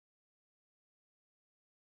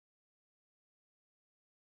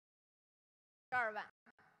52万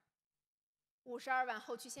，52万，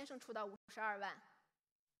后驱先生出到52万，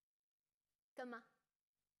跟吗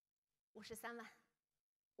？53万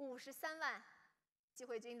，53万，机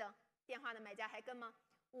会均等，电话的买家还跟吗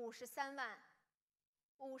？53万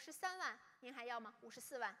，53万，您还要吗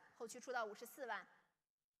？54万，后驱出到54万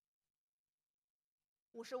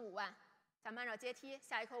，55万，咱们按照阶梯，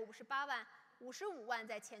下一口58万，55万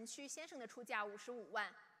在前驱先生的出价55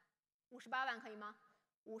万，58万可以吗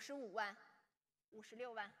？55万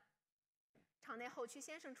，56万，场内后驱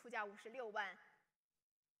先生出价56万，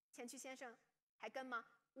前驱先生还跟吗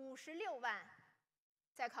？56万，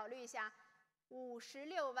再考虑一下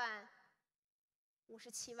，56万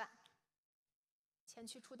，57万，前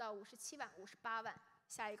驱出到57万，58万，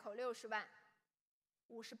下一口60万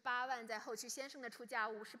，58万在后驱先生的出价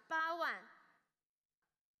58万，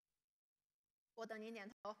我等您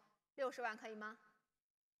点头，60万可以吗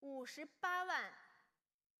？58万，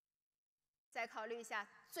再考虑一下，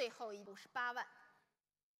最后一58万。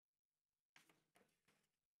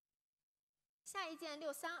下一件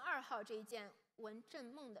632号这一件文正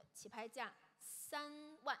梦的起拍价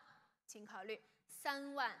3万，请考虑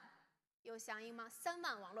3万，有响应吗？3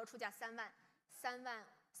万，网络出价3万，3万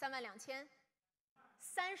，3万2千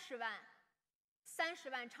，30万，30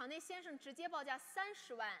万，场内先生直接报价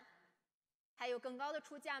30万，还有更高的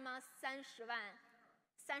出价吗？30万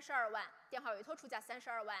，32万，电话委托出价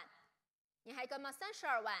32万，你还跟吗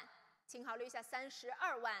？32万，请考虑一下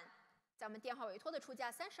32万，咱们电话委托的出价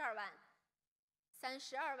32万。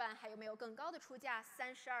32万，还有没有更高的出价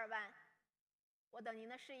？32万，我等您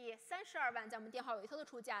的示意。32万，在我们电话委托的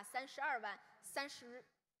出价32万，33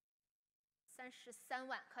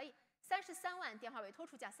万，可以。33万，电话委托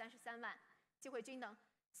出价33万，机会均等。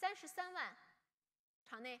33万，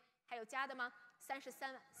场内还有加的吗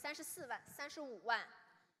？33万、34万、35万、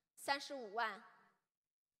35万、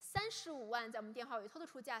35万，在我们电话委托的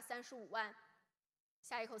出价35万。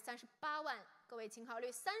下一口38万，各位请考虑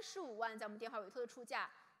35万，在我们电话委托的出价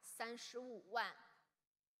35万，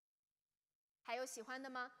还有喜欢的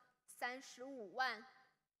吗？35万，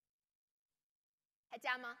还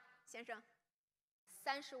加吗，先生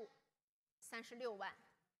？35、36万，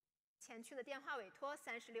前驱的电话委托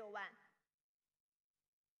36万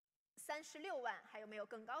，36万，还有没有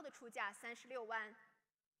更高的出价？36万、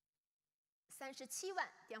37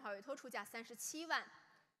万，电话委托出价37万。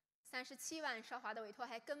37万，少华的委托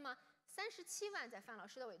还跟吗？37万，在范老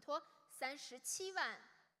师的委托37万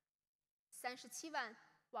，37万，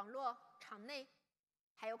网络场内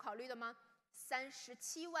还有考虑的吗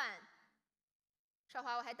？37万，少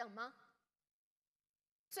华我还等吗？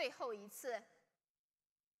最后一次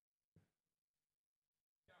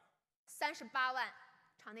，38万，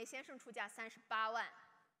场内先生出价38万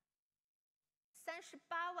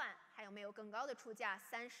，38万，还有没有更高的出价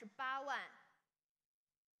？38万。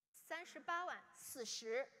38万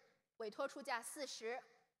40，委托出价40，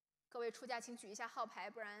各位出价请举一下号牌，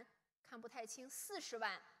不然看不太清。40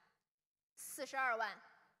万、42万，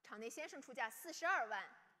场内先生出价42万、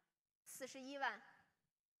41万、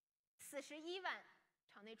41万，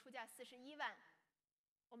场内出价41万，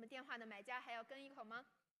我们电话的买家还要跟一口吗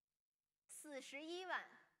？41万、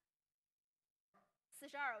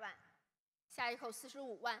42万，下一口45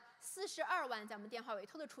万、42万，在我们电话委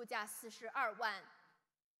托的出价42万。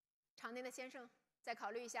场内的先生再考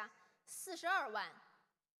虑一下，42万、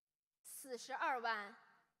42万、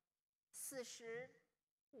45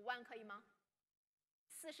万可以吗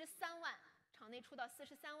？43万，场内出到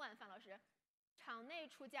43万，范老师，场内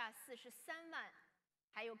出价43万，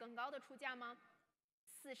还有更高的出价吗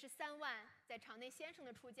？43万，在场内先生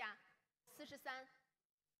的出价43，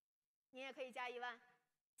您也可以加1万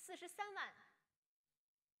，43万。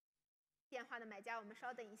电话的买家，我们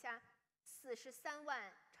稍等一下。43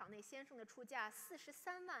万，场内先生的出价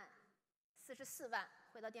43万，44万，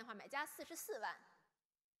回到电话买家44万，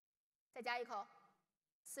再加一口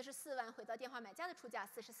，44万，回到电话买家的出价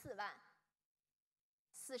44万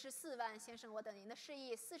，44万，先生我等您的示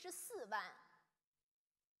意44万，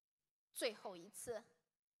最后一次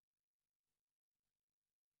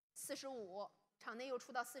45，场内又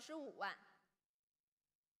出到45万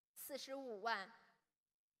，45万，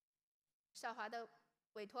少华的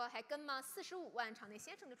委托还跟吗？45万，场内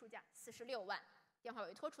先生的出价46万，电话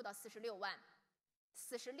委托出到46万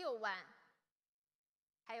，46万，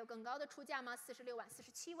还有更高的出价吗？46万、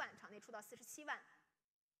47万，场内出到47万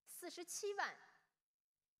，47万、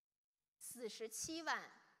47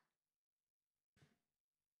万、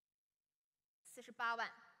48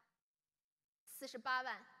万、48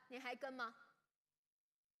万，您还跟吗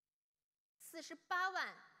？48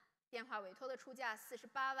万，电话委托的出价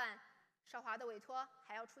48万。少华的委托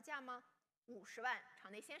还要出价吗50万，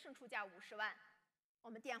场内先生出价50万，我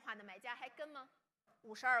们电话的买家还跟吗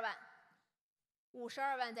？52万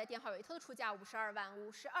，52万在电话委托的出价52万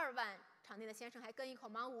，52万，场内的先生还跟一口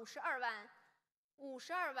吗？52万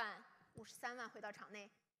，52万，53万回到场内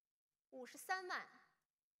，53万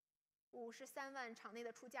，53万，场内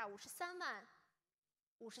的出价53万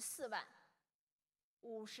，54万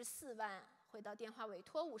，54万回到电话委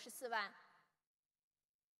托54万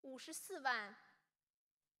，54万，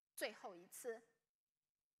最后一次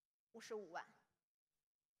55万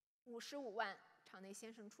，55万，场内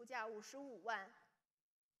先生出价55万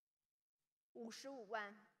，55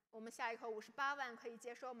万，我们下一口58万可以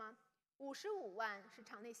接受吗？55万是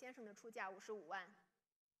场内先生的出价55万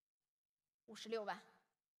，56万，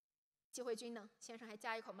机会均等，先生还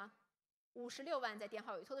加一口吗？56万在电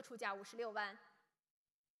话委托的出价56万，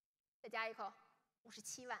再加一口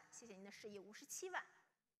57万，谢谢您的示意，57万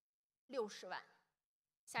，60万，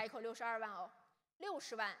下一口62万哦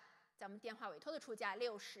，60万在我们电话委托的出价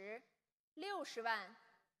60万，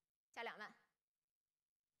加2万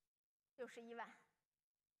，61万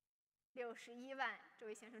，61万，这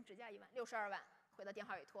位先生只加1万，62万回到电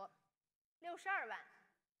话委托，62万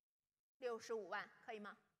，65万可以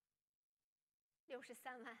吗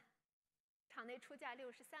？63万，场内出价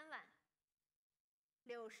63万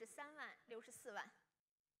，63万，64万，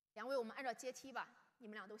两位我们按照阶梯吧，你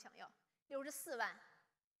们俩都想要64万，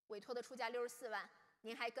委托的出价64万，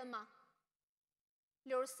您还跟吗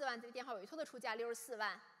？64万在电话委托的出价64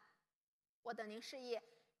万，我等您示意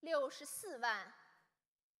64万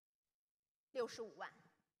，65万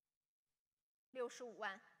，65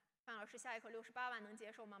万，范老师下一口68万能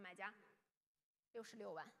接受吗？买家66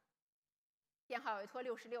万，电话委托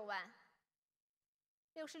66万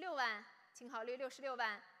，66万，请考虑66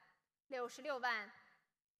万，66万，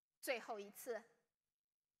最后一次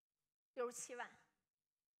67万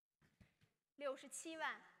，67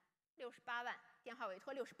万，68万，电话委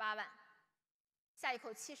托68万，下一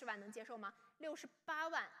口70万能接受吗？68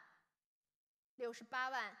万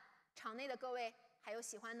，68万，场内的各位还有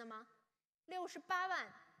喜欢的吗？68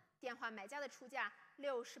万，电话买家的出价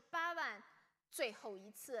68万，最后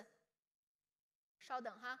一次，稍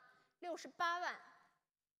等哈，68万，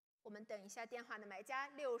我们等一下电话的买家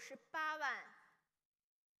68万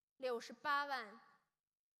，68万，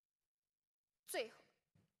最后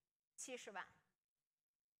70万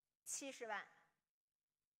，70万，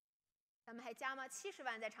咱们还加吗？70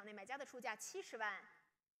万在场内买家的出价70万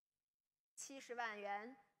，70万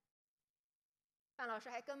元，范老师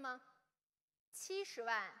还跟吗？70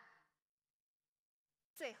万，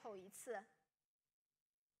最后一次，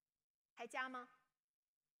还加吗？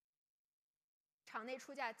场内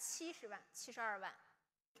出价70万，72万，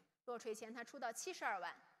落锤前他出到72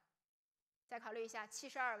万，再考虑一下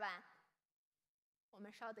72万，我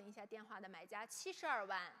们稍等一下电话的买家72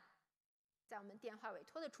万，在我们电话委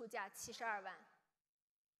托的出价72万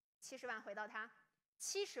，70万回到他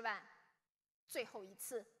，70万，最后一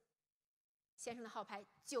次，先生的号牌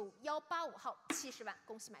9185号，70万，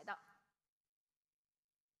恭喜买到。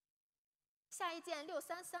下一件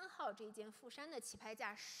633号这一件富山的起拍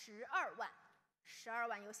价12万，12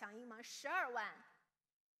万有响应吗？12万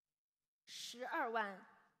，12万，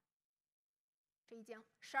这一件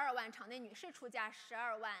12万，场内女士出价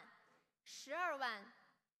12万，12万，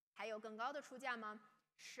还有更高的出价吗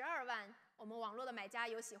？12万，我们网络的买家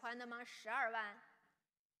有喜欢的吗？12万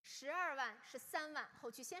，12万，13万，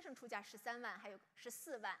后驱先生出价13万，还有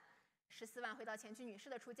14万，14万回到前驱女士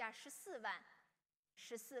的出价14万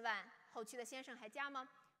，14万，后驱的先生还加吗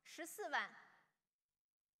？14万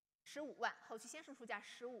，15万，后驱先生出价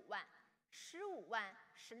15万，15万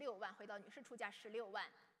，16万回到女士出价16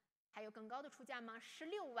万，还有更高的出价吗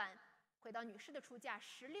？16万回到女士的出价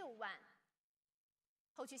16万，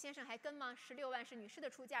后驱先生还跟吗？16万是女士的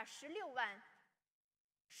出价16万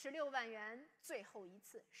，16万元，最后一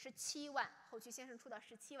次17万，后驱先生出到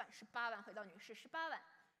17万，18万回到女士18万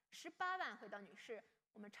，18万回到女士，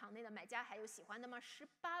我们场内的买家还有喜欢的吗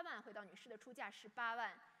？18万回到女士的出价18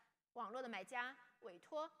万，网络的买家委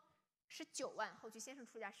托19万，后驱先生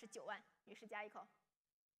出价19万，女士加一口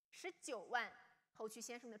，19万，后驱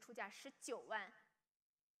先生的出价19万，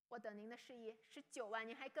我等您的示意，19万，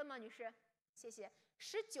您还跟吗，女士？谢谢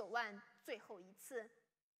，19万，最后一次，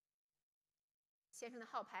先生的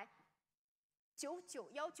号牌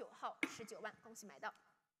9919号，19万，恭喜买到。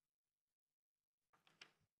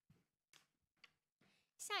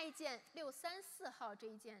下一件634号这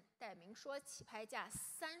一件带明说起拍价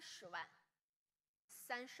30万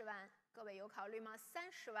，30万，各位有考虑吗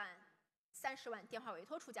？30万，30万，电话委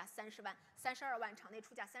托出价30万，32万，场内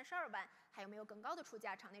出价32万，还有没有更高的出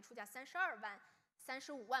价？场内出价32万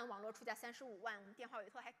35万，网络出价35万，我们电话委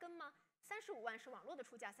托还跟吗？35万是网络的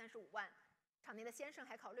出价35万，场内的先生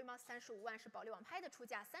还考虑吗？35万是保利网拍的出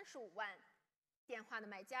价35万，电话的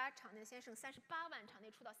买家场内的先生38万，场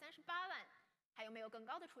内出到38万，还有没有更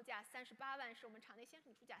高的出价？38万是我们场内先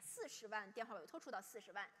生的出价40万，电话委托出到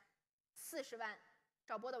40万，40万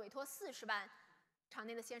赵波的委托40万，场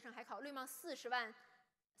内的先生还考虑吗？40万。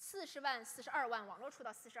40万42万，网络出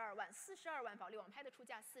到42万，42万保利网拍的出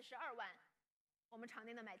价42万，我们场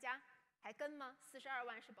内的买家还跟吗？42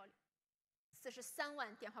万是保利，43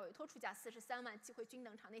万电话委托出价43万，机会均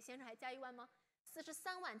等，场内先生还加1万吗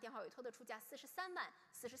？43万电话委托的出价43万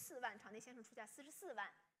，44万场内先生出价44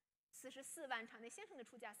万，44万场内先生的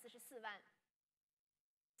出价44万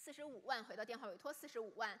，45万回到电话委托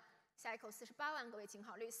45万。下一口48万，各位请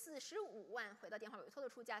考虑45万回到电话委托的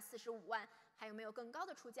出价45万，还有没有更高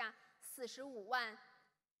的出价？45万，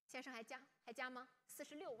先生还加吗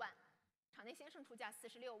？46万，场内先生出价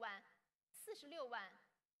46万，46万，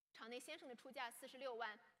场内先生的出价46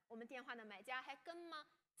万，我们电话的买家还跟吗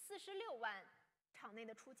？46万，场内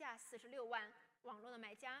的出价46万，网络的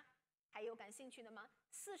买家还有感兴趣的吗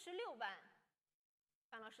？46万，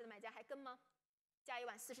范老师的买家还跟吗？加1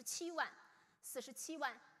万47万，47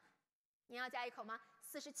万。您要加一口吗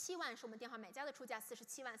？47万是我们电话买家的出价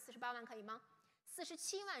47万，48万可以吗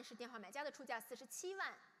？47万是电话买家的出价47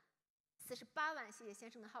万，48万，谢谢先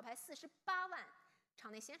生的号牌48万，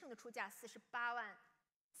场内先生的出价48万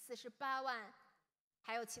，48万，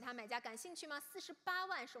还有其他买家感兴趣吗？48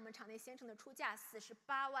万是我们场内先生的出价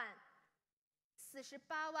48万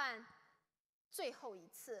，48万，最后一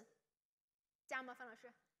次，加吗？范老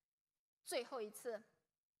师，最后一次。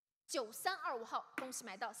9325号，恭喜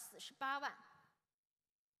买到48万。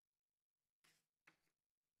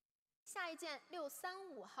下一件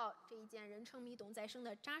635号，这一件人称米董再生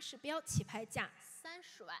的扎实标，起拍价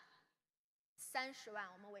30万。30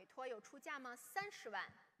万，我们委托有出价吗？30万。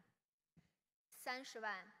30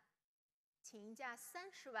万，请议价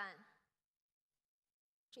30万。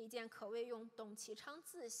这一件可谓用董其昌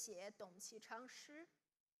字写，董其昌诗，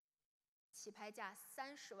起拍价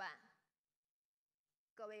30万。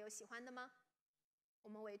各位有喜欢的吗？我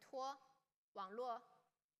们委托网络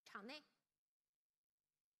场内。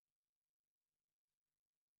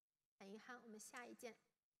很遗憾，我们下一件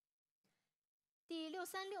第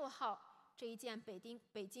636号，这一件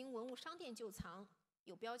北京文物商店旧藏，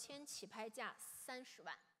有标签，起拍价30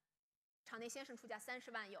万。场内先生出价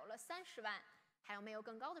30万，有了30万，还有没有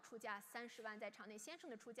更高的出价？30万在场内先生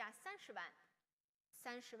的出价30万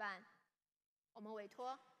，30万，我们委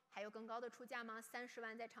托。还有更高的出价吗？30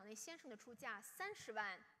万在场内先生的出价30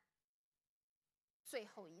万，最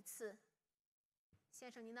后一次，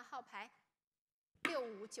先生您的号牌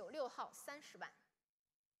6596号30万。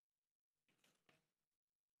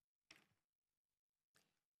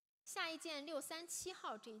下一件637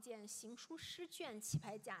号，这一件行书诗卷，起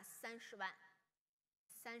拍价30万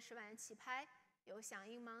，30万起拍，有响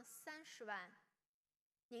应吗？30万，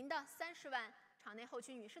您的30万，场内后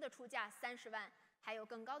区女士的出价30万。还有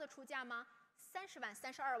更高的出价吗？30万、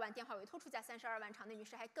32万，电话委托出价32万，场内女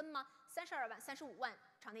士还跟吗？32万、35万，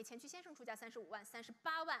场内前区先生出价35万、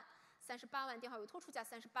38万、38万，电话委托出价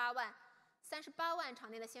38万、38万，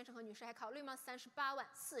场内的先生和女士还考虑吗？38万、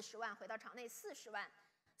40万，回到场内40万、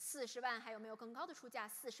40万，还有没有更高的出价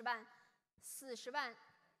？40万、40万，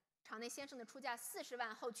场内先生的出价40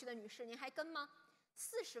万，后区的女士您还跟吗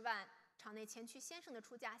？40万，场内前区先生的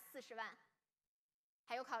出价40万。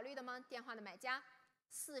还有考虑的吗？电话的买家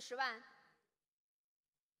40万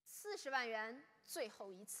，40万元，最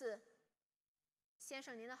后一次，先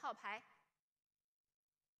生您的号牌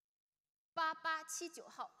8879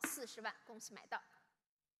号40万，恭喜买到。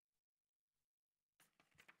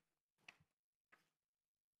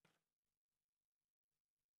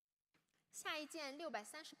下一件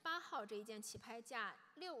638号，这一件起拍价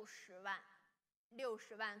60万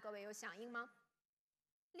，60万，各位有响应吗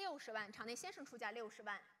？60万，场内先生出价60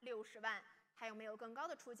万，60万，还有没有更高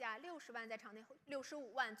的出价？60万在场内65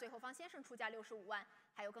万，最后方先生出价65万，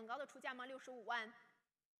还有更高的出价吗？65万，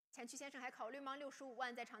前区先生还考虑吗？65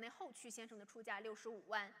万在场内后区先生的出价65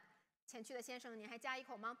万，前区的先生您还加一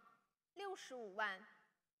口吗？65万，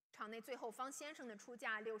场内最后方先生的出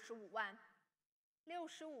价65万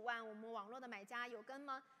，65万，我们网络的买家有跟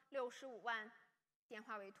吗？65万，电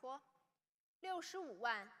话委托65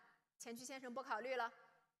万，前区先生不考虑了。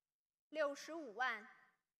65万，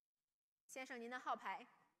先生您的号牌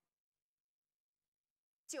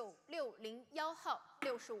9601号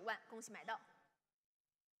65万，恭喜买到。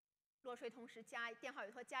落税同时加电话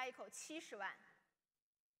委托加一口70万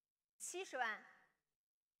，70万，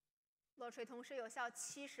落税同时有效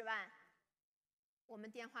70万，我们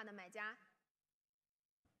电话的买家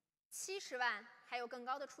70万，还有更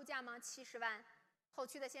高的出价吗？70万，后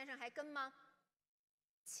区的先生还跟吗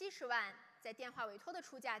？70万，在电话委托的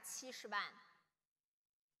出价70万，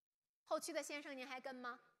后区的先生您还跟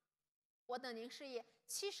吗？我等您示意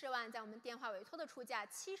70万，在我们电话委托的出价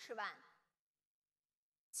70万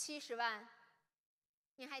，70万，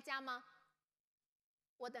您还加吗？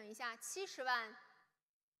我等一下，70万，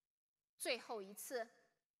最后一次。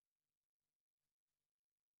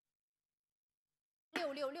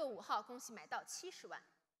6665号，恭喜买到70万。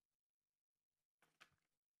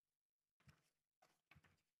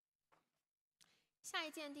下一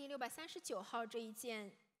件第639号这一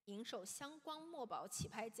件银手香光墨宝起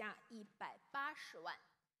拍价180万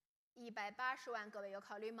，180万，各位有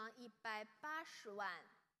考虑吗？180万，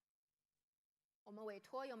我们委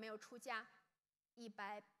托有没有出价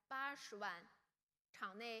？180万，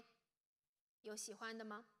场内有喜欢的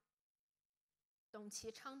吗？董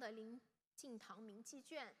其昌的临晋堂铭记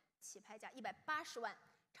卷起拍价180万，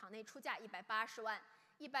场内出价180万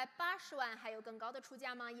，180万，还有更高的出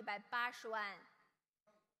价吗？180万。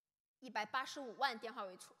185万，电话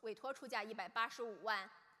委托出价185万，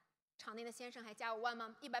场内的先生还加5万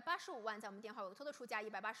吗？185万，在我们电话委托的出价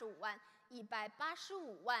185万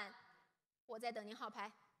，185万，我在等您号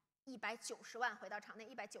牌，190万，回到场内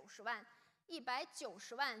190万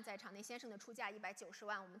，190万，在场内先生的出价190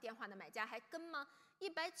万，我们电话的买家还跟吗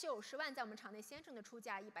？190万，在我们场内先生的出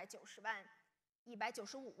价190万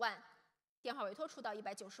，195万。电话委托出到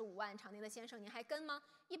195万，场内的先生您还跟吗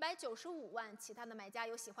？195万，其他的买家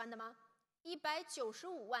有喜欢的吗？195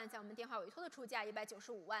万，在我们电话委托的出价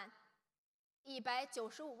195万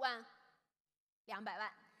，195万，200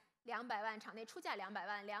万，200万，场内出价200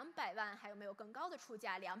万，200万，还有没有更高的出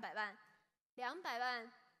价？200万，200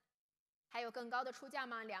万，还有更高的出价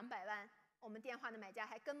吗？200万，我们电话的买家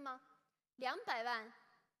还跟吗？200万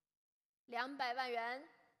，200万元，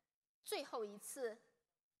最后一次。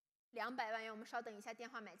200万元，我们稍等一下，电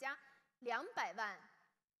话买家200万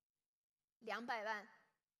，200万，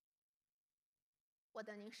我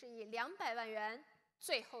等您示意200万元，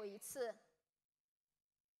最后一次。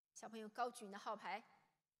小朋友高举你的号牌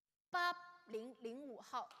，8005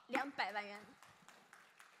号，200万元。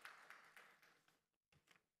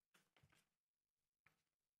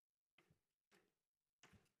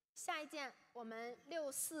下一件，我们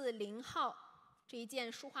640号这一件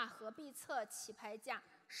书画合璧册起拍价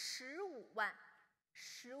15万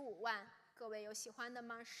，15万，各位有喜欢的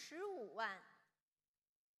吗？15万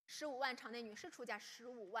，15万，场内女士出价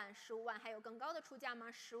15万，15万，还有更高的出价吗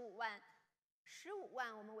？15万，15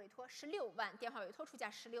万，我们委托16万，电话委托出价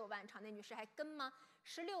16万，场内女士还跟吗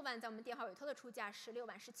？16万，在我们电话委托的出价16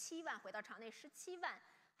万，17万，回到场内17万，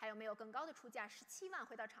还有没有更高的出价？17万，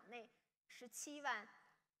回到场内17万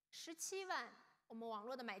，17万。我们网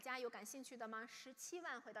络的买家有感兴趣的吗？17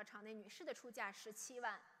万，回到场内女士的出价17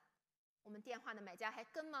万，我们电话的买家还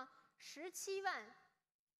跟吗？17万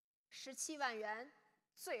，17万元，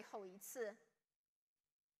最后一次。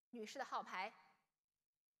女士的号牌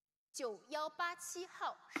9187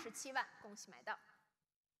号，17万，恭喜买到。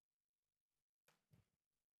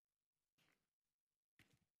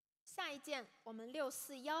下一件，我们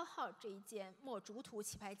641号这一件墨竹图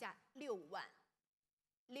起拍价6万。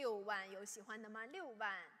6万，有喜欢的吗？6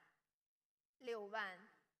万，6万。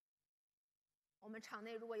我们场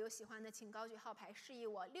内如果有喜欢的，请高举号牌示意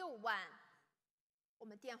我。6万，我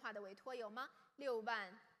们电话的委托有吗？6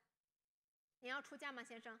万，您要出价吗，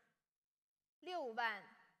先生？6万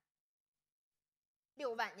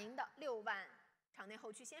，6万，您的6万。场内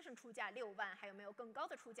后区先生出价6万，还有没有更高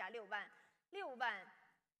的出价？6万，6万。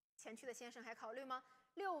前区的先生还考虑吗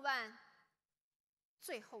？6万，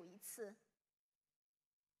最后一次。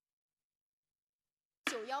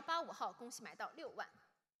9185号，恭喜买到6万。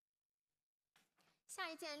下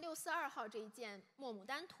一件642号这一件墨牡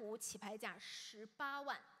丹图起拍价18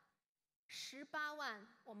万，18万，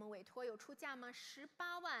我们委托有出价吗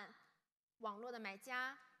？18万，网络的买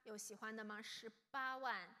家有喜欢的吗？18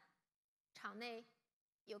万，场内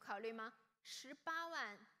有考虑吗？18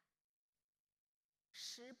万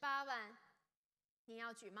，18万，您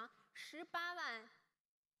要举吗？18万，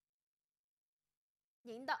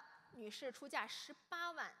您的。女士出价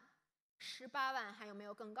18万，18万，还有没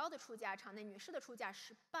有更高的出价？场内女士的出价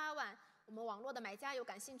18万，我们网络的买家有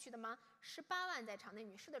感兴趣的吗？18万，在场内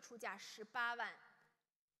女士的出价18万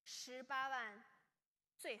，18万，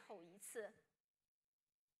最后一次。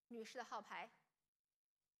女士的号牌，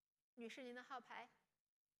女士您的号牌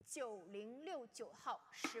9069号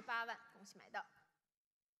，18万，恭喜买到。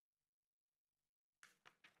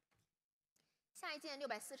下一件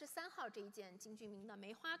643号这一件金俊明的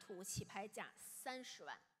梅花图，起拍价30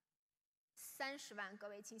万。30万，各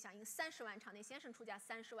位请响应30万，场内先生出价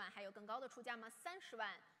30万，还有更高的出价吗？30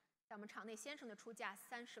万，在我们场内先生的出价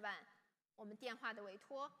30万，我们电话的委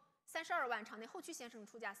托32万，场内后区先生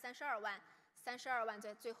出价32万，32万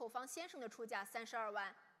在最后方先生的出价32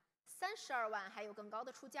万，32万还有更高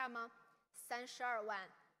的出价吗？32万，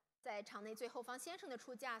在场内最后方先生的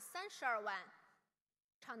出价32万，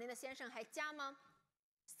场内的先生还加吗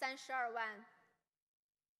？32万，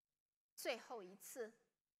最后一次。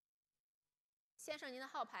先生，您的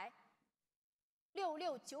号牌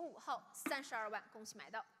6695号，32万，恭喜买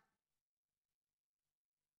到。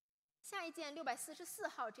下一件644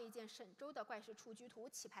号这一件沈周的怪石雏菊图，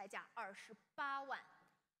起拍价28万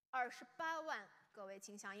，28万，各位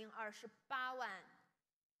请响应28万。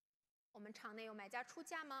我们场内有买家出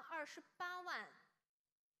价吗？28万，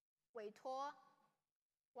委托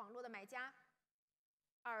网络的买家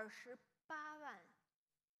28万。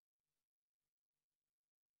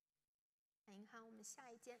您看我们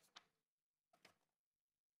下一件。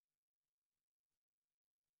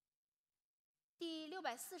第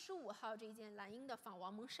645号这一件蓝鹰的仿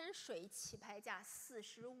王蒙山水，起拍价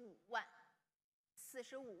45万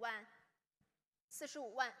，45万，45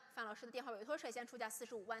万。范老师的电话委托率先出价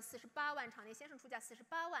45万，48万，场内先生出价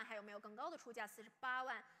48万，还有没有更高的出价？48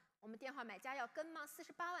万。我们电话买家要跟吗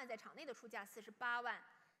？48万在场内的出价48万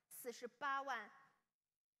，48万。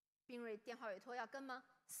冰瑞电话委托要跟吗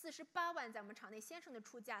？48万在我们场内先生的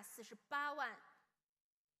出价48万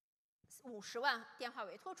，50万电话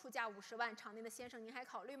委托出价50万，场内的先生您还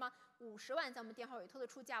考虑吗？50万在我们电话委托的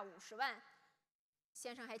出价50万，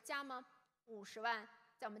先生还加吗？50万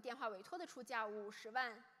在我们电话委托的出价50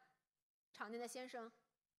万，场内的先生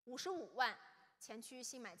55万，前区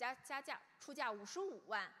新买家加价出价55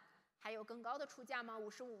万，还有更高的出价吗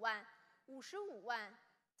？55万，55万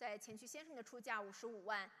在前区先生的出价55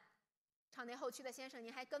万。场内后区的先生，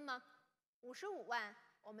您还跟吗？55万，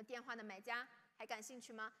我们电话的买家还感兴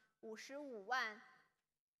趣吗？55万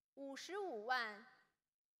，55万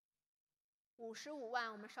，55万，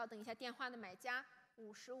我们稍等一下，电话的买家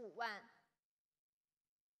55万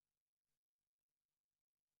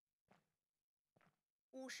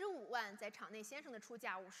，55万，在场内先生的出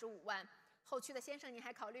价55万，后区的先生您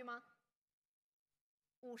还考虑吗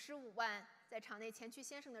？55万，在场内前区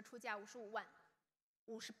先生的出价55万。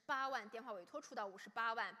58万，电话委托出到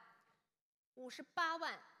58万，58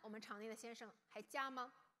万，我们场内的先生还加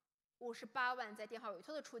吗？58万，在电话委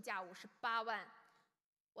托的出价58万，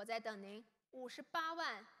我在等您。58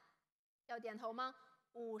万，要点头吗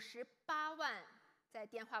？58万，在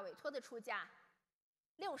电话委托的出价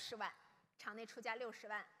60万，场内出价60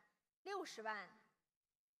万，60万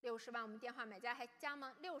，60万，我们电话买家还加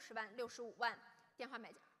吗？60万，65万，电话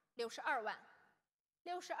买家62万。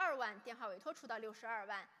62万，电话委托出到62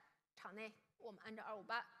万，场内我们按照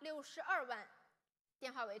258，62万，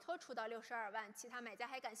电话委托出到62万，其他买家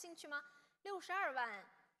还感兴趣吗？62万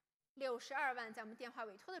，62万，在我们电话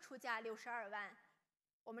委托的出价62万，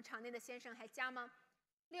我们场内的先生还加吗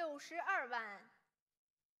？62万，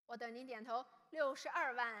我等您点头。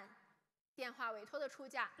62万，电话委托的出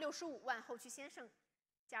价65万，后区先生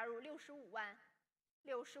加入65万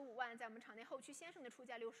，65万，在我们场内后区先生的出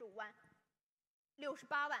价65万。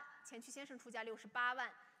68万，前区先生出价68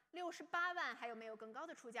万，68万，还有没有更高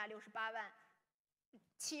的出价？68万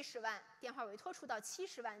，70万，电话委托出到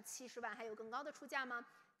70万，70万，还有更高的出价吗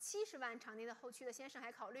？70万，场内的后区的先生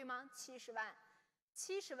还考虑吗？70万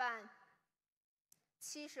，70万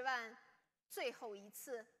，70万，最后一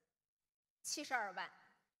次，72万，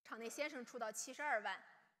场内先生出到72万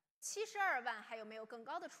，72万，还有没有更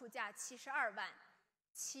高的出价？72万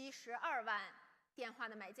，72万。电话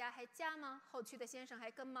的买家还加吗？后区的先生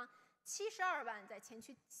还跟吗？72万，在前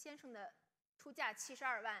区先生的出价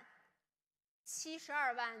72万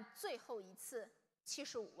，72万，最后一次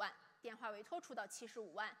75万，电话委托出到75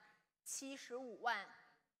万，75万，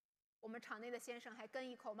我们场内的先生还跟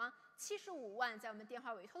一口吗？75万，在我们电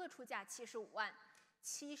话委托的出价75万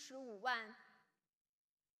，75万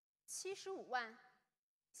，75万，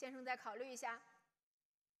先生再考虑一下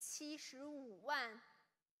，75万。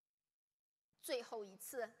最后一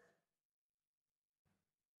次，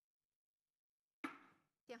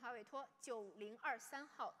电话委托9023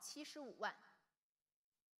号75万。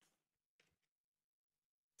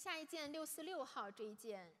下一件646号这一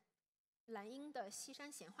件蓝鹰的西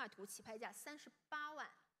山显化图，起拍价38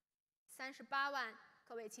万，38万，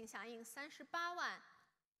各位请响应38万。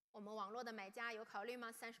我们网络的买家有考虑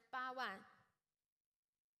吗？38万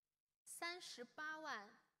，38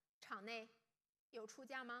万，场内有出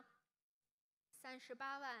价吗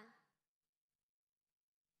？38万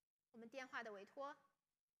电话的委托。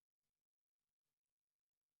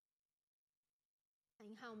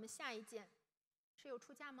您看我们下一件是有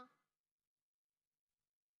出价吗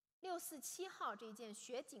？647号这一件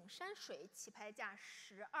雪景山水起拍价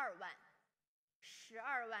12万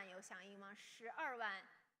，12万有响应吗？12万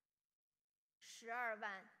，12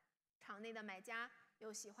万，场内的买家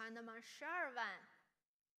有喜欢的吗？12万，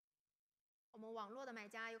我们网络的买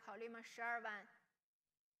家有考虑吗？12万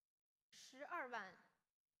，12万。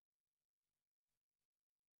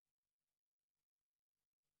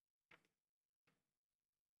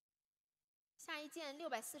下一件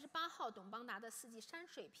648号董邦达的四季山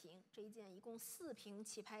水瓶，这一件一共4瓶，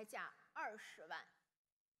起拍价20万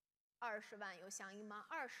，20万有响应吗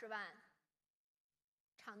？20万，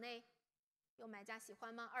场内有买家喜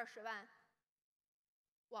欢吗？20万，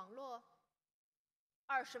网络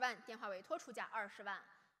20万，电话委托出价20万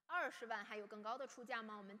，20万还有更高的出价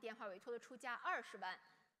吗？我们电话委托的出价20万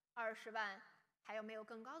，20万还有没有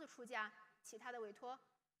更高的出价？其他的委托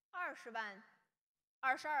20万。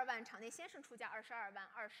22万，场内先生出价22万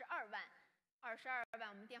，22万，22万，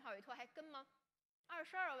我们电话委托还跟吗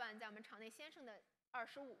？22万，在我们场内先生的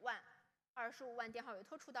25万，25万电话委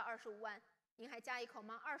托出到25万，您还加一口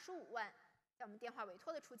吗？25万，在我们电话委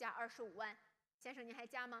托的出价25万，先生您还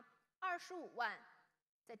加吗？25万，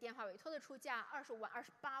在电话委托的出价25万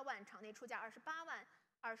，28万，场内出价28万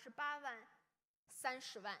，28万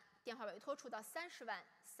，30万，电话委托出到30万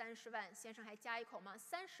，30万，先生还加一口吗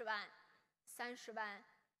？30万。30万，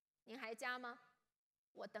您还加吗？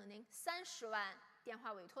我等您。30万，电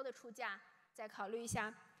话委托的出价，再考虑一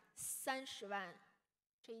下。30万，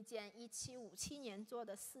这一件1757年做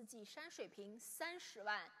的四季山水瓶，30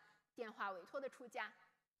万，电话委托的出价，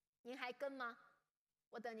您还跟吗？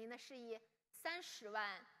我等您的示意。30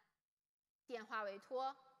万，电话委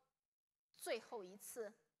托，最后一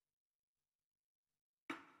次。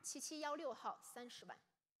7716号30万。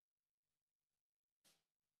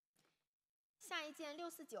下一件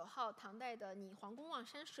649号唐代的拟黄公望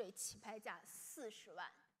山水，起拍价40万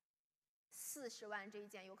，40万这一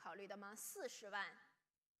件有考虑的吗？40万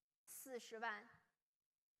，40万，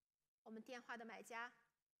我们电话的买家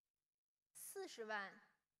40万，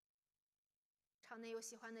场内有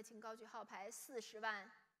喜欢的请高举号牌，40万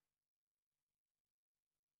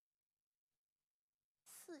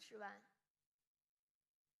，40万，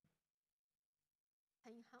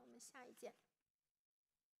很遗憾，我们下一件。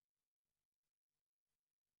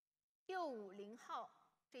650号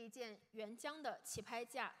这一件沅江的起拍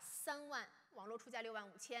价3万，网络出价6万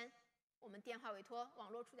5千，我们电话委托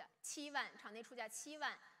网络出价7万，场内出价7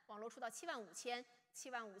万，网络出到7万5千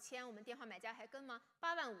，7万5千，我们电话买家还跟吗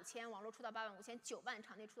？8万5千，网络出到8万5千，9万，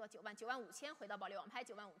场内出到9万，9万5千，回到保利网拍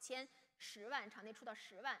9万5千，10万，场内出到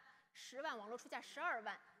10万，10万，网络出价12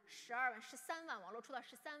万，12万，13万，网络出到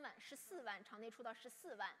13万，14万，场内出到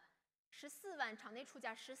14万。14万，场内出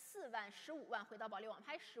价14万，15万，回到保利网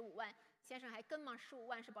拍15万，先生还跟吗？15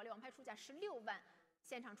万是保利网拍出价16万，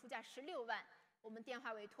现场出价16万，我们电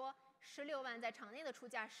话委托16万，在场内的出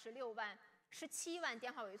价16万，17万，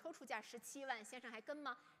电话委托出价17万，先生还跟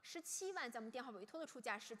吗？17万，在我们电话委托的出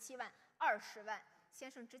价17万，20万，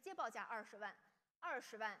先生直接报价20万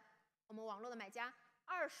，20万，我们网络的买家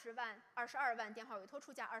20万，22万，电话委托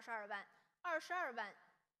出价22万，22万。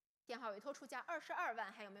电话委托出价22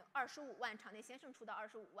万，还有没有25万？场内先生出到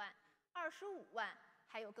25万，25万，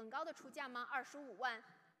还有更高的出价吗？25万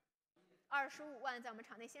，25万，在我们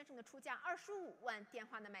场内先生的出价25万，电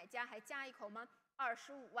话的买家还加一口吗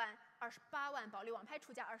？25万，28万，保利网拍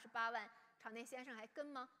出价28万，场内先生还跟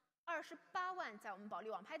吗？28万，在我们保利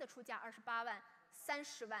网拍的出价28万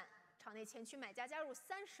，30万，场内前驱买家加入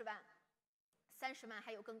30万，30万，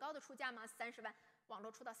还有更高的出价吗？30万，网络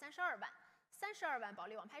出到32万。32万，保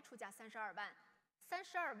利网拍出价32万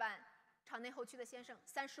，32万，场内后驱的先生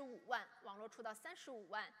35万，网络出到35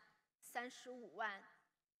万，35万，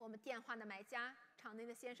我们电话的买家，场内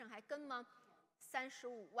的先生还跟吗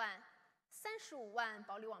？35万，35万，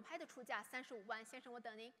保利网拍的出价35万，先生我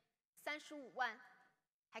等您，35万，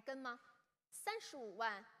还跟吗？35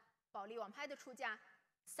万，保利网拍的出价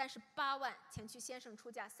38万，前驱先生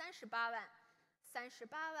出价38万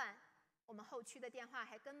，38万，我们后驱的电话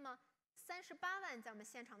还跟吗？38万，在我们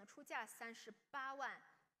现场的出价38万，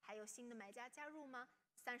还有新的买家加入吗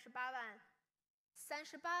？38万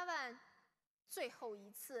，38万，最后一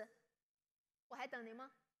次，我还等您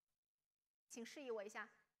吗？请示意我一下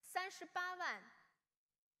，38万，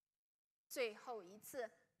最后一次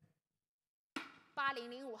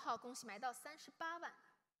，8005号，恭喜买到38万。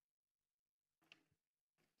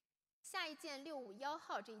下一件651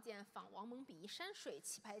号这一件仿王蒙比山水，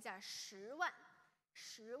起拍价10万。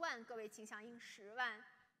10万，各位请响应10万。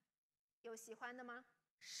有喜欢的吗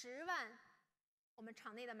？10万，我们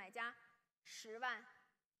场内的买家10万，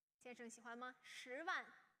先生喜欢吗？10万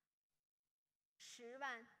，10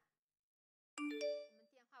万。我们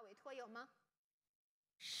电话委托有吗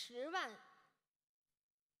？10万。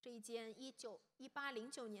这一件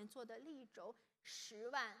1809年做的立轴，10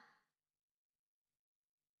万。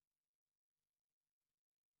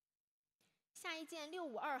下一件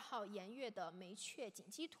652号颜悦的眉雀锦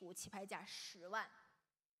鸡图，起拍价10万。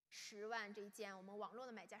10万这一件，我们网络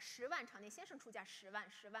的买家10万，场内先生出价10万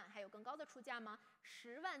，10万，还有更高的出价吗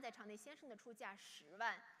？10万在场内先生的出价10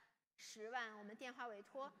万，10万，我们电话委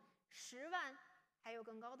托10万，还有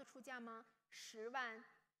更高的出价吗？10万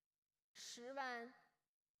，10万，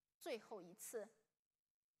最后一次，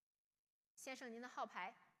先生您的号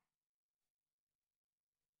牌，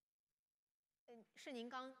是您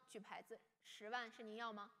刚举牌子，10万是您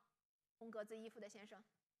要吗？红格子衣服的先生，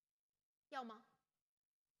要吗？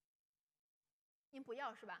您不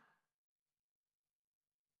要是吧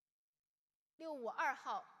？652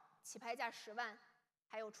号起拍价10万，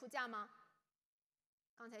还有出价吗？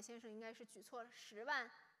刚才先生应该是举错了，10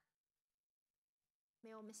万。没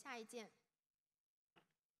有，我们下一件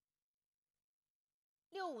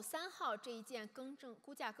653号这一件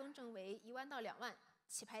估价更正为1万到2万，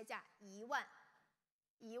起拍价1万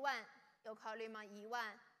，1万有考虑吗？1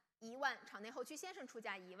万，1万，场内后驱先生出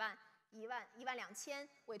价1万，1万，1万2千，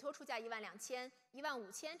委托出价1万2千，1万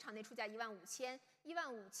5千，场内出价1万5千，1万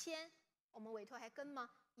5千，我们委托还跟吗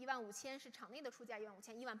？1万5千是场内的出价1万5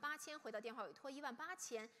千，1万8千回到电话委托1万8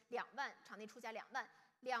千，2万场内出价2万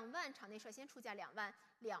，2万场内率先出价2万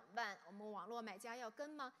，2万我们网络买家要跟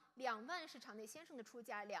吗？2万是场内先生的出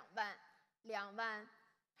价2万，2万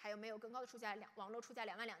还有没有更高的出价？网络出价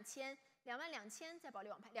2万2千，2万2千再保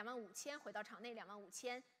留网拍2万5千回到场内2万5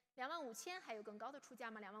千，2万5千还有更高的出价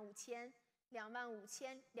吗？2万5千，2万5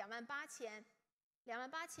千，2万8千，2万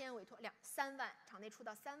8千委托3万，场内出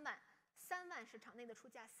到3万，3万是场内的出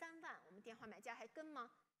价3万，我们电话买家还跟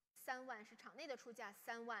吗？3万是场内的出价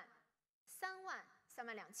3万，3万3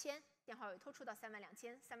万2千，电话委托出到3万2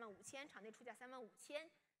千，3万5千，场内出价3万5千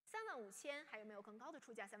，3万5千还有没有更高的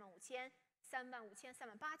出价？3万5千，3万5千，3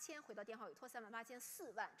万8千，回到电话委托3万8千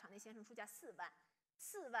，4万，场内先生出价4万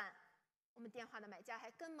，4万，我们电话的买家还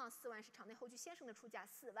跟吗？4万是场内后驱先生的出价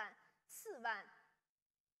4万，4万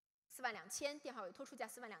，4万2千，电话委托出价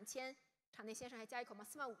4万2千，场内先生还加一口吗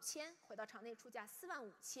？4万5千，回到场内出价4万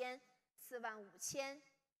5千，4万5千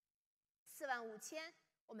，4万5千，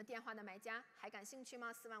我们电话的买家还感兴趣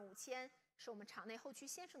吗？4万5千是我们场内后驱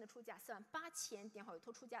先生的出价4万8千，电话委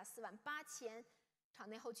托出价4万8千，场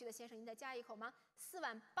内后驱的先生您再加一口吗？4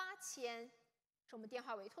万8千是我们电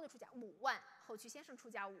话委托的出价5万，后驱先生出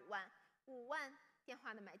价5万，5万电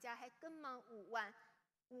话的买家还跟吗？5万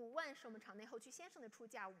，5万是我们场内后驱先生的出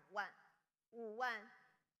价5万，5万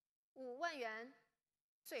，5万元，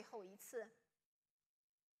最后一次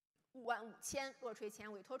，5万5千，落锤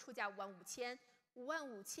前委托出价5万5千，5万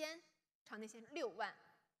5千，场内先生6万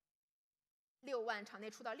，6万场内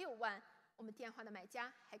出到6万，我们电话的买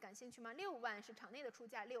家还感兴趣吗？6万是场内的出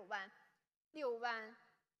价6万，6万，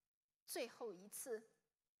最后一次，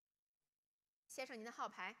先生您的号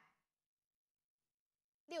牌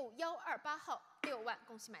6128号6万，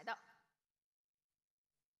恭喜买到。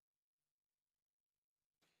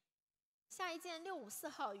下一件654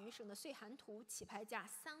号余省的岁寒图，起拍价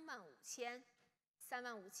3万5千，3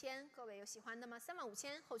万5千，各位有喜欢的吗？3万5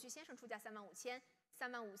千，后驱先生出价3万5千，3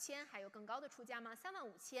万5千，还有更高的出价吗？3万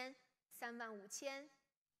5千，3万5千，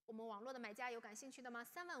我们网络的买家有感兴趣的吗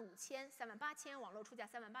？3万5千，3万8千，网络出价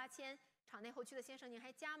3万8千，场内后驱的先生您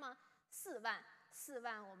还加吗？4万，4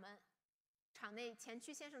万，我们场内前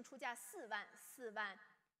驱先生出价4万，4万，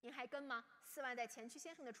您还跟吗？4万在前驱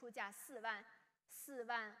先生的出价4万。4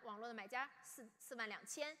万，网络的买家4万2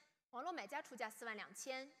千，网络买家出价4万2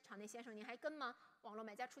千，场内先生您还跟吗？网络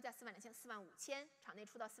买家出价4万2千，4万5千，场内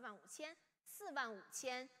出到4万5千，4万5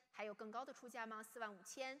千，还有更高的出价吗？4万5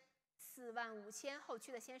千，4万5千，后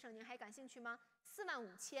驱的先生您还感兴趣吗？4万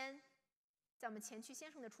5千，在我们前驱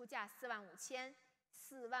先生的出价4万5千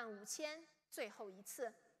，4万5千，最后一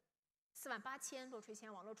次，4万8千，落锤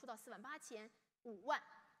前网络出到4万8千，5万，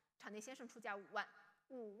场内先生出价5万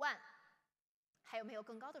，5万。还有没有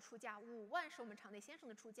更高的出价？5万是我们场内先生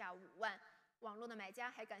的出价5万，网络的买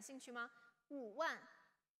家还感兴趣吗？5万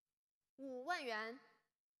，5万元，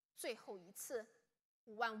最后一次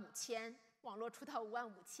，5万5千，网络出到5万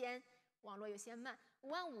5千，网络有些慢，5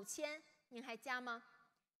万5千，您还加吗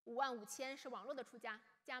？5万5千是网络的出价，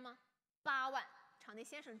加吗？8万，场内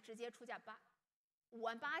先生直接出价5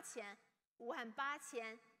万8千，5万8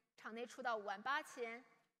千，场内出到5万8千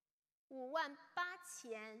，5万8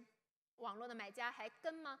千。网络的买家还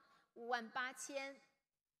跟吗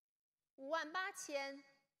？58000，58000，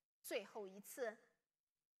最后一次。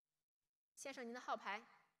先生，您的号牌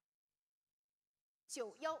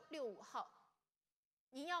9165号，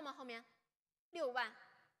您要吗？后面6万，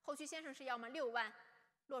后续先生是要吗？6万，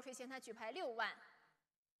落水前台举牌6万，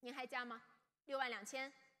您还加吗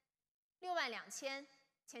？62000，62000，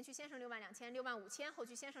前区先生62000，65000，后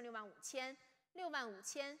区先生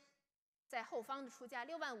65000，65000，在后方的出价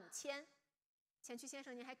65000，前区先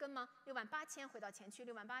生您还跟吗？68000，回到前区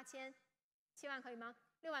68000，7万可以吗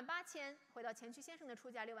？68000，回到前区先生的出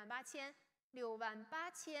价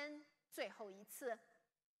68000，68000，最后一次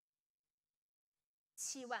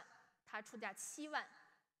7万，他出价7万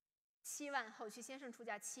，7万，后区先生出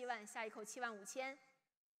价7万，下一口75000，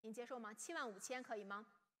您接受吗？75000可以吗？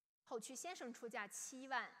后区先生出价7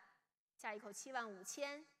万，下一口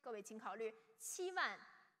75000，各位请考虑7万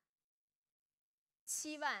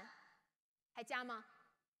，7万，还加吗？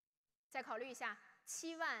再考虑一下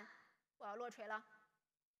，7万，我要落锤了，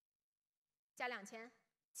加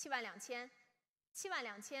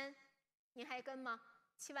2000，72000，72000，您还跟吗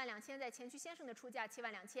？72000在前区先生的出价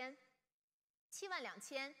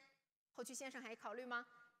72000，72000，后区先生还考虑吗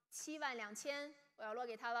？72000，我要落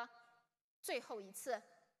给他了，最后一次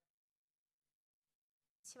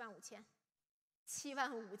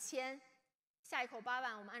，75000，75000，下一口8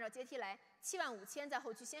万，我们按照阶梯来，75000在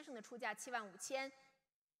后区先生的出价75000，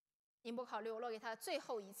您不考虑，我落给他最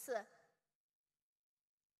后一次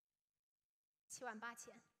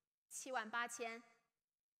，78000，78000，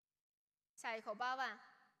下一口8万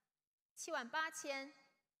，78000，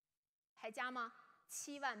还加吗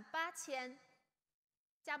？78000，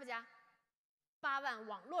加不加？8万，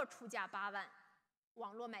网络出价8万，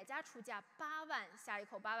网络买家出价8万，下一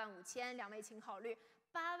口85000，两位请考虑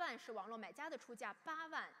，8万是网络买家的出价8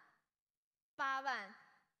万，8万，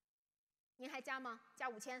您还加吗？加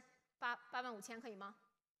5000，85000可以吗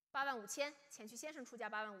？85000，前区先生出价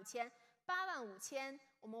85000，85000，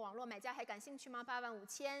我们网络买家还感兴趣吗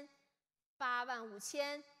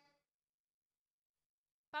？85000，85000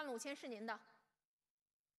是您的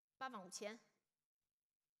，85000，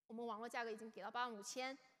我们网络价格已经给到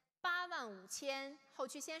85000，85000，后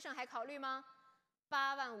区先生还考虑吗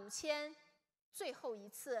？85000，最后一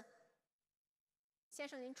次，先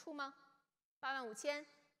生您出吗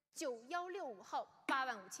？85000，9165号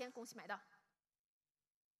，85000，恭喜买到。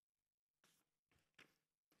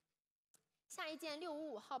下一件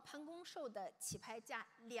655号潘公寿的起拍价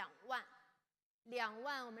2万，2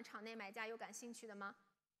万，我们场内买家有感兴趣的吗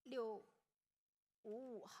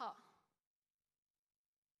？655号，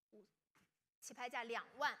起拍价2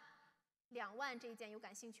万，2万这一件有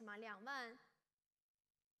感兴趣吗？2万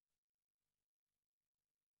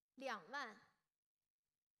，2万。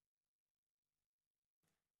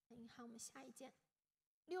您看我们下一件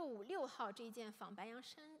656号这一件仿白杨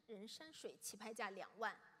人山水，起拍价2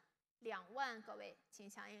万。2万，各位请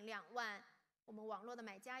响应2万。我们网络的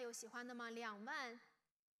买家有喜欢的吗？2万，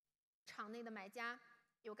场内的买家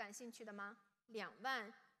有感兴趣的吗？2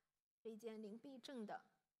万，这一件灵璧正的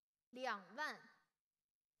2万。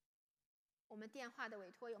我们电话的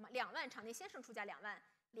委托有吗？2万，场内先生出价2万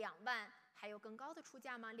，2万，还有更高的出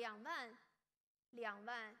价吗？2万，2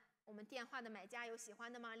万，我们电话的买家有喜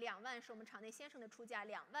欢的吗？2万是我们场内先生的出价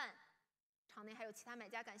2万，场内还有其他买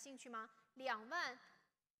家感兴趣吗？2万。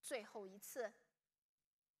最后一次，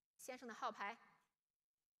先生的号牌，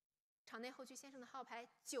场内后区先生的号牌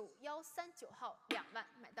9139号，2万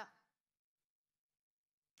买到。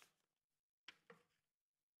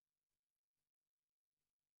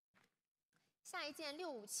下一件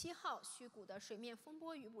657号虚古的水面风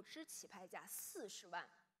波鱼不知，起拍价40万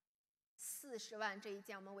，40万这一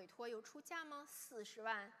件我们委托有出价吗？40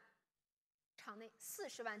万，场内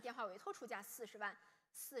40万，电话委托出价40万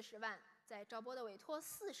，40万。在招播的委托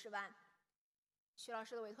40万，徐老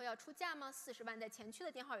师的委托要出价吗？40万，在前区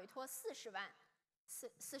的电话委托40万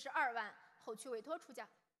，42万，后区委托出价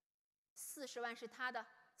40万是他的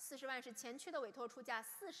，40万是前区的委托出价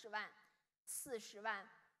40万，40万，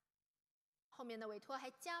后面的委托还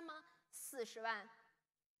加吗？40万，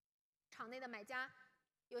场内的买家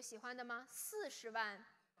有喜欢的吗？40万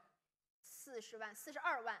，40万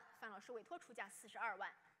，42万，范老师委托出价42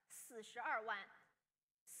万，42万。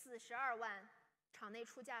42万，场内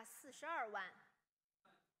出价42万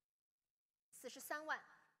，43万，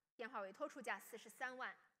电话委托出价43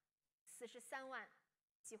万，43万，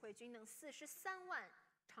机会均等43万，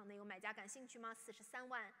场内有买家感兴趣吗？43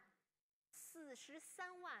万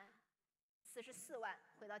，43万，44万，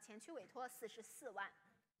回到前区委托44万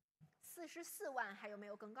，44万，还有没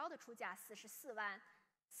有更高的出价？44万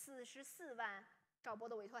，44万，赵博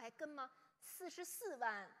的委托还跟吗？44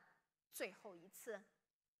万，最后一次。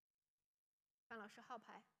范老师号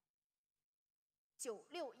牌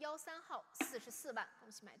9613号，44万，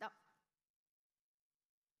恭喜买到。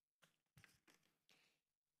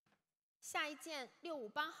下一件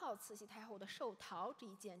658号慈禧太后的寿桃，这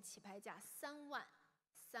一件起拍价3万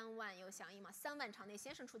，3万有响应吗？3万场内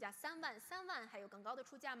先生出价3万，3万还有更高的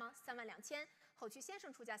出价吗？3万2000，后区先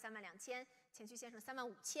生出价3万2000，前区先生3万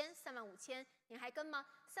5000，3万5000，您还跟吗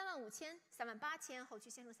？3万5000，3万8000，后区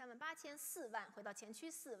先生3万8000，4万回到前区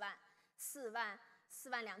4万，4万，4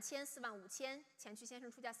万2000，4万5000，前区先生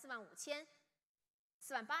出价4万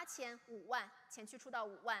5000，4万8000，5万，前区出到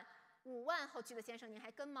5万。5万后区的先生，您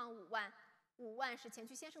还跟吗？5万，5万是前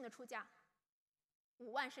区先生的出价，5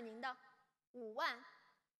万是您的，5万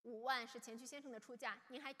，5万是前区先生的出价，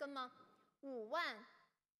您还跟吗？5万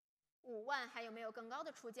，5万还有没有更高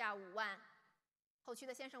的出价？5万，后区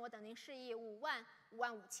的先生，我等您示意5万，5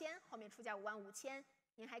万5000，后面出价5万5000，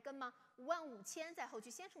您还跟吗？5万5000在后区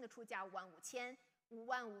先生的出价5万5000，5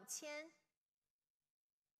万5000，5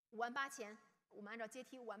万8000，我们按照阶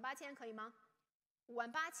梯5万8000可以吗？5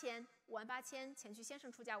万8000，5万8000，前区先生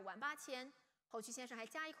出价5万8000，后区先生还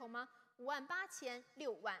加一口吗？5万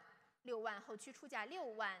8000，6万，6万后区出价6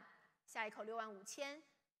万，下一口6万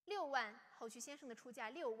5000，6万后区先生的出价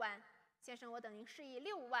6万，先生我等您示意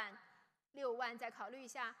6万，6万再考虑一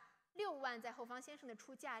下，6万在后方先生的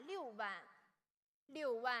出价6万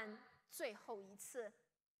，6万最后一次，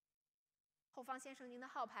后方先生您的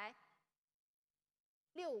号牌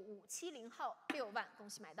6570号，6万，恭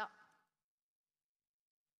喜买到。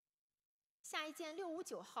下一件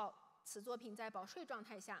659号，此作品在保税状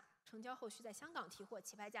态下成交后需在香港提货，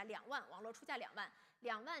起拍价2万，网络出价2万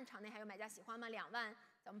，2万场内还有买家喜欢吗？2万，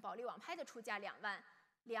咱们保利网拍的出价2万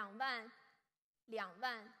，2万，2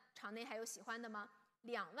万，场内还有喜欢的吗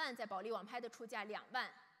？2万在保利网拍的出价2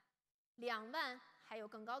万，2万还有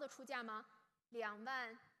更高的出价吗？2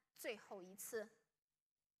万，最后一次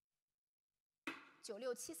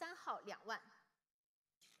，9673号2万。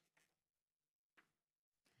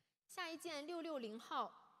下一件660号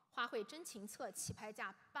花卉真情册，起拍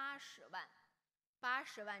价80万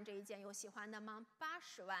，80万这一件有喜欢的吗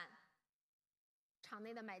？80万，场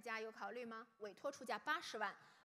内的买家有考虑吗？委托出价80万，